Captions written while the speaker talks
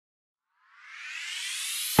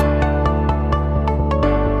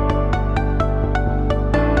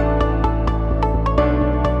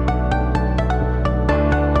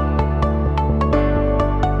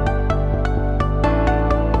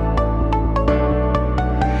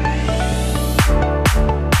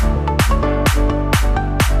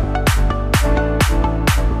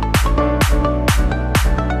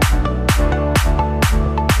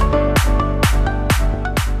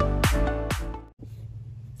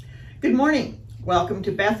Good morning. Welcome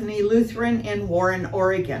to Bethany Lutheran in Warren,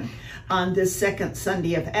 Oregon. On this second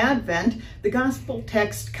Sunday of Advent, the gospel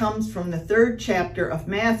text comes from the 3rd chapter of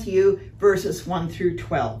Matthew, verses 1 through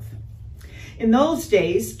 12. In those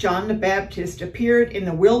days, John the Baptist appeared in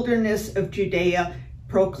the wilderness of Judea,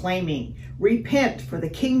 proclaiming, "Repent, for the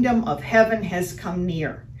kingdom of heaven has come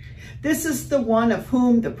near." This is the one of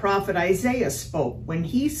whom the prophet Isaiah spoke when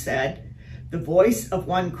he said, "The voice of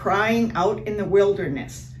one crying out in the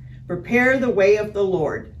wilderness, prepare the way of the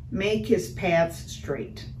Lord, make his paths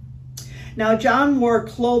straight." Now John wore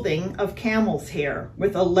clothing of camel's hair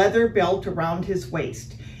with a leather belt around his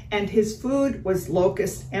waist, and his food was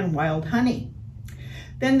locusts and wild honey.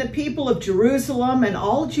 Then the people of Jerusalem and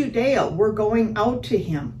all Judea were going out to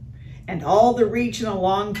him, and all the region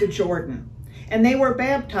along the Jordan, and they were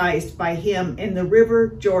baptized by him in the river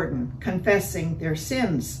Jordan, confessing their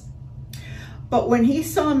sins. But when he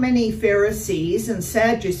saw many Pharisees and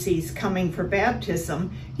Sadducees coming for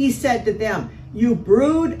baptism, he said to them, "You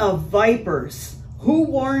brood of vipers, who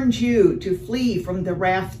warned you to flee from the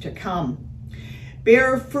wrath to come?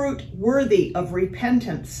 Bear fruit worthy of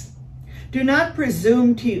repentance. Do not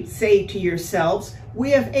presume to say to yourselves,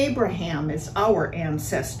 'We have Abraham as our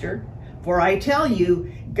ancestor.' For I tell you,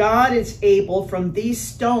 God is able from these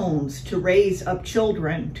stones to raise up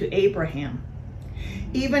children to Abraham.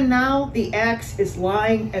 Even now the axe is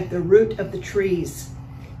lying at the root of the trees.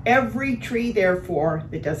 Every tree, therefore,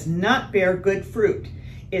 that does not bear good fruit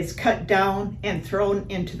is cut down and thrown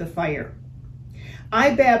into the fire.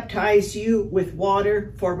 I baptize you with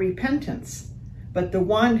water for repentance, but the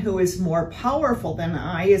one who is more powerful than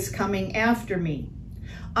I is coming after me.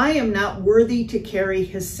 I am not worthy to carry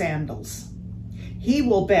his sandals. He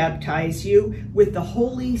will baptize you with the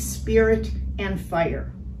Holy Spirit and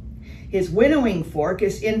fire. His winnowing fork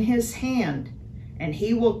is in his hand, and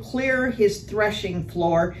he will clear his threshing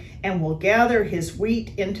floor and will gather his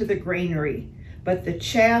wheat into the granary, but the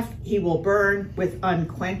chaff he will burn with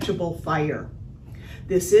unquenchable fire."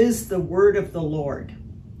 This is the word of the Lord.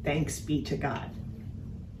 Thanks be to God.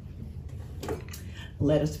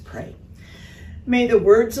 Let us pray. May the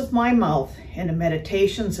words of my mouth and the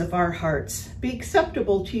meditations of our hearts be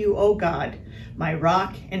acceptable to you, O God, my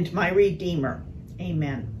rock and my redeemer.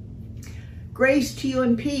 Amen. Grace to you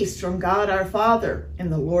and peace from God our Father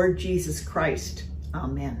and the Lord Jesus Christ.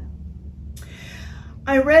 Amen.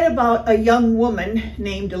 I read about a young woman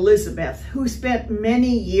named Elizabeth who spent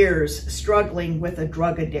many years struggling with a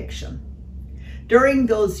drug addiction. During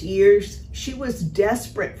those years, she was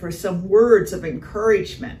desperate for some words of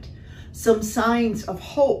encouragement, some signs of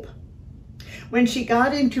hope. When she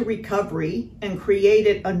got into recovery and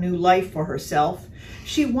created a new life for herself,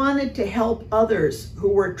 she wanted to help others who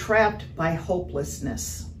were trapped by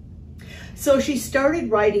hopelessness. So she started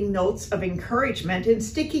writing notes of encouragement and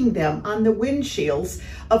sticking them on the windshields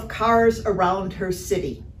of cars around her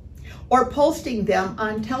city, or posting them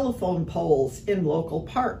on telephone poles in local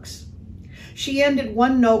parks. She ended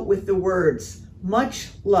one note with the words,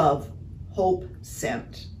 "Much love, hope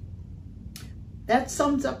sent." That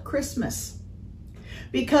sums up Christmas.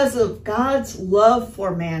 Because of God's love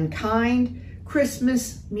for mankind,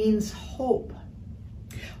 Christmas means hope.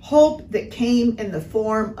 Hope that came in the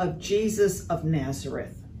form of Jesus of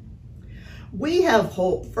Nazareth. We have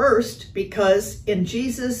hope first because in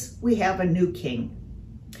Jesus we have a new king.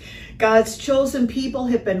 God's chosen people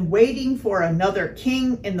have been waiting for another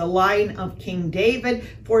king in the line of King David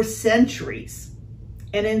for centuries.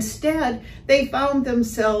 And instead, they found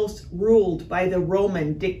themselves ruled by the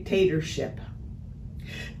Roman dictatorship.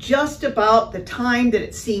 Just about the time that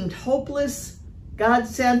it seemed hopeless, God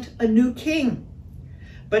sent a new king.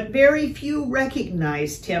 But very few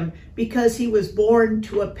recognized him because he was born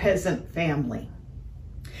to a peasant family.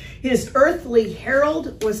 His earthly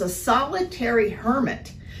herald was a solitary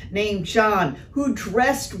hermit named John who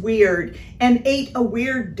dressed weird and ate a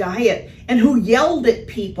weird diet and who yelled at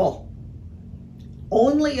people.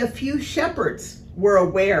 Only a few shepherds were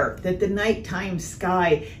aware that the nighttime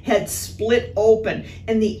sky had split open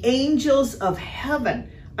and the angels of heaven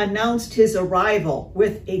announced his arrival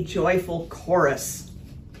with a joyful chorus.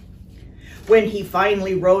 When he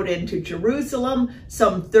finally rode into Jerusalem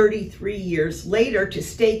some 33 years later to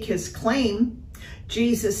stake his claim,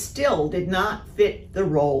 Jesus still did not fit the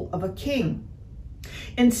role of a king.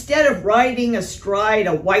 Instead of riding astride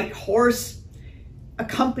a white horse,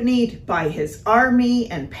 accompanied by his army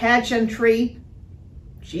and pageantry,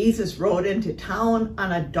 Jesus rode into town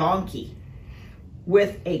on a donkey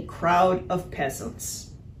with a crowd of peasants.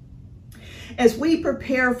 As we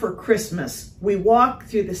prepare for Christmas, we walk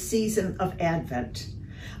through the season of Advent.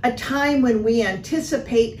 a time when we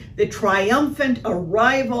anticipate the triumphant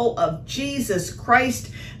arrival of Jesus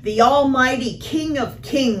Christ, the Almighty King of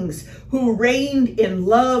Kings, who reigned in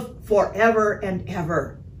love forever and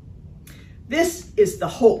ever. This is the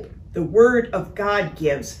hope the Word of God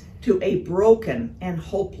gives to a broken and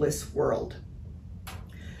hopeless world.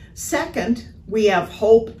 Second, we have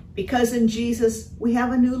hope because in Jesus we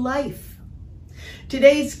have a new life.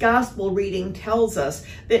 Today's gospel reading tells us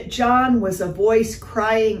that John was a voice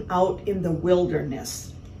crying out in the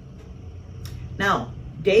wilderness. Now,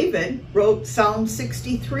 David wrote Psalm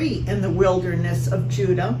 63 in the wilderness of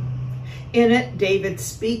Judah. In it, David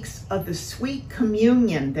speaks of the sweet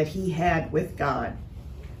communion that he had with God.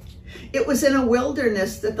 It was in a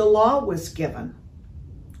wilderness that the law was given.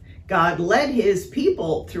 God led his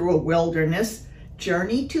people through a wilderness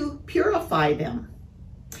journey to purify them.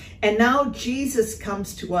 And now Jesus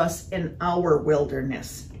comes to us in our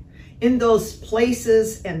wilderness, in those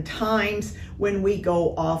places and times when we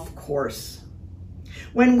go off course,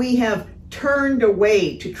 when we have turned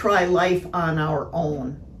away to try life on our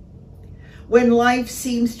own, when life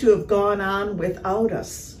seems to have gone on without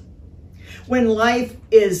us, when life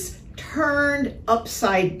is turned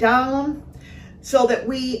upside down so that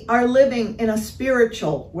we are living in a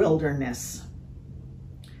spiritual wilderness.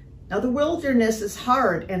 Now, the wilderness is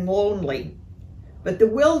hard and lonely, but the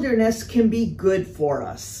wilderness can be good for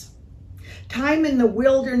us. Time in the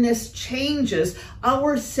wilderness changes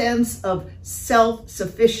our sense of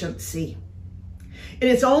self-sufficiency. It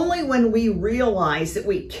is only when we realize that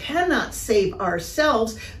we cannot save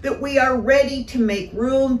ourselves that we are ready to make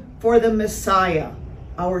room for the Messiah,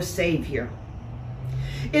 our Savior.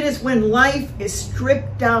 It is when life is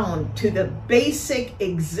stripped down to the basic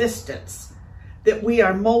existence that we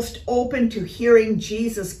are most open to hearing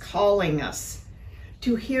Jesus calling us,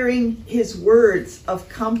 to hearing his words of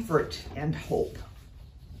comfort and hope.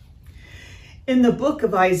 In the book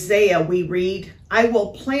of Isaiah, we read, "I will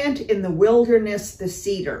plant in the wilderness the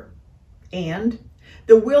cedar, and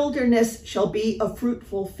the wilderness shall be a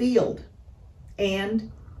fruitful field,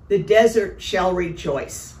 and the desert shall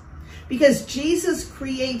rejoice," because Jesus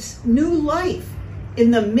creates new life in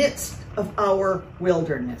the midst of our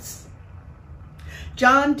wilderness.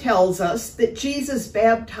 John tells us that Jesus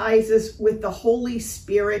baptizes with the Holy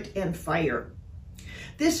Spirit and fire.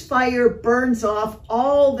 This fire burns off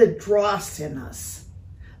all the dross in us,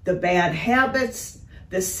 the bad habits,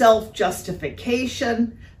 the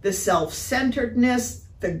self-justification, the self-centeredness,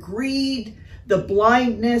 the greed, the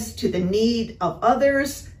blindness to the need of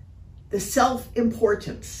others, the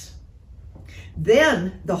self-importance.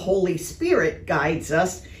 Then the Holy Spirit guides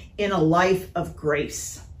us in a life of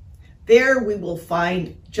grace. There we will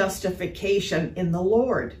find justification in the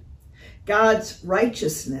Lord, God's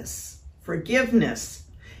righteousness, forgiveness,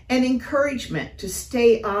 and encouragement to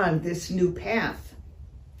stay on this new path.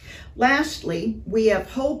 Lastly, we have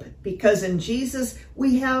hope because in Jesus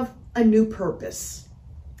we have a new purpose.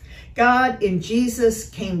 God in Jesus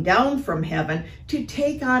came down from heaven to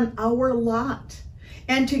take on our lot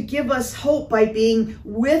and to give us hope by being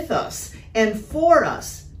with us and for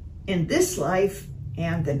us in this life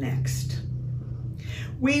and the next.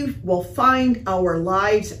 We will find our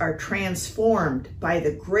lives are transformed by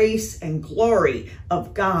the grace and glory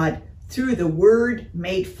of God through the Word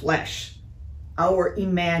made flesh, our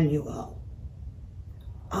Emmanuel.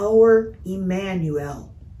 Our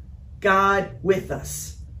Emmanuel, God with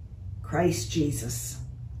us, Christ Jesus.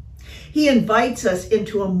 He invites us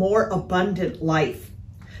into a more abundant life,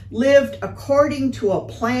 lived according to a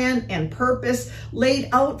plan and purpose laid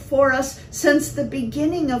out for us since the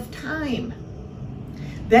beginning of time.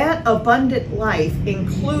 That abundant life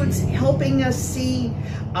includes helping us see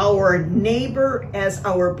our neighbor as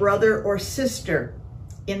our brother or sister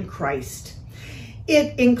in Christ.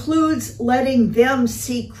 It includes letting them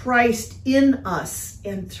see Christ in us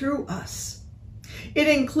and through us. It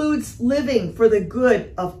includes living for the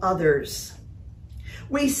good of others.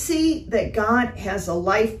 We see that God has a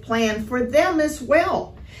life plan for them as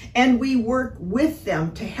well, and we work with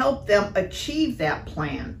them to help them achieve that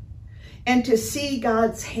plan and to see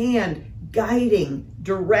God's hand guiding,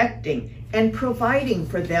 directing, and providing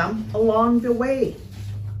for them along the way.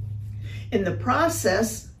 In the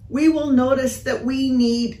process, we will notice that we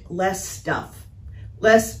need less stuff,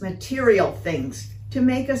 less material things to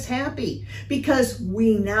make us happy, because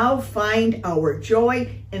we now find our joy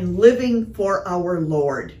in living for our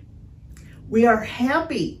Lord. We are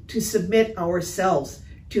happy to submit ourselves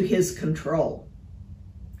to his control.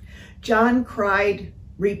 John cried,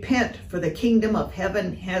 "Repent, for the kingdom of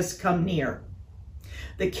heaven has come near."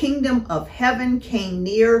 The kingdom of heaven came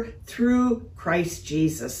near through Christ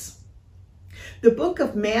Jesus. The book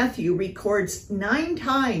of Matthew records 9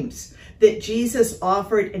 times that Jesus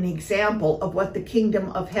offered an example of what the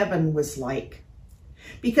kingdom of heaven was like,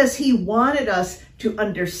 because he wanted us to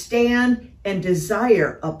understand and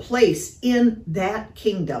desire a place in that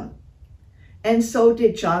kingdom. And so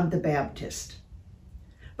did John the Baptist.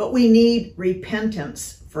 But we need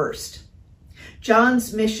repentance first.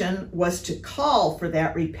 John's mission was to call for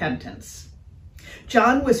that repentance.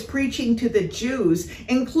 John was preaching to the Jews,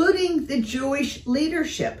 including the Jewish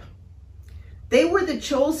leadership. They were the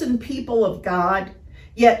chosen people of God,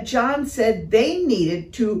 yet John said they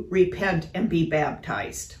needed to repent and be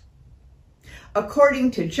baptized.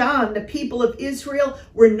 According to John, the people of Israel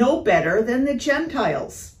were no better than the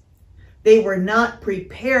Gentiles. They were not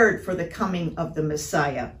prepared for the coming of the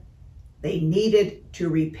Messiah. They needed to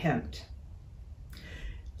repent.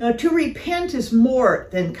 Now, to repent is more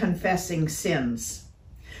than confessing sins.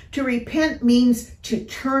 To repent means to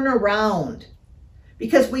turn around,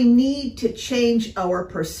 because we need to change our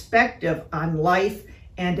perspective on life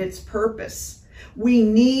and its purpose. We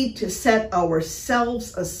need to set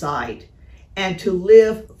ourselves aside and to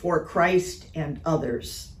live for Christ and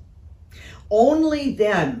others. Only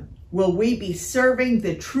then will we be serving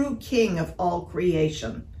the true King of all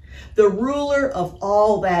creation, the ruler of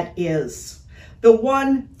all that is, the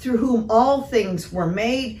one through whom all things were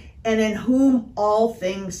made and in whom all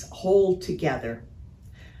things hold together,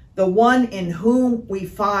 the one in whom we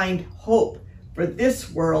find hope for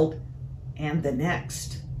this world and the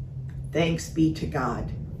next. Thanks be to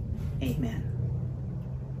God. Amen.